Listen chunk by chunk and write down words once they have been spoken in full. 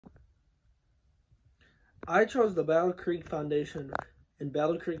I chose the Battle Creek Foundation in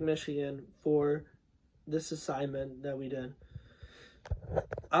Battle Creek, Michigan for this assignment that we did.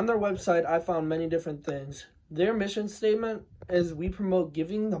 On their website, I found many different things. Their mission statement is we promote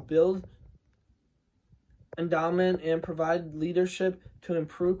giving the build endowment and provide leadership to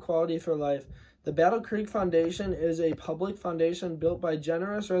improve quality for life. The Battle Creek Foundation is a public foundation built by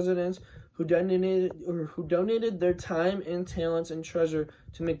generous residents who donated their time and talents and treasure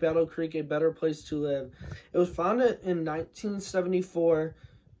to make Battle Creek a better place to live. It was founded in 1974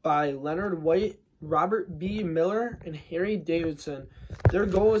 by Leonard White, Robert B. Miller, and Harry Davidson. Their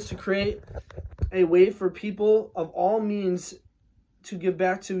goal is to create a way for people of all means to give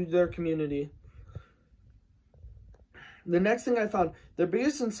back to their community. The next thing I found, their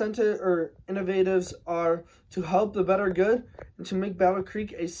biggest incentive or innovatives are to help the better good and to make Battle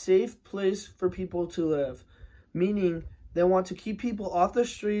Creek a safe place for people to live. Meaning, they want to keep people off the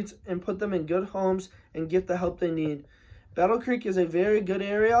streets and put them in good homes and get the help they need. Battle Creek is a very good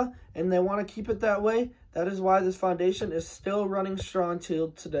area and they want to keep it that way. That is why this foundation is still running strong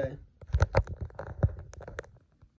till today.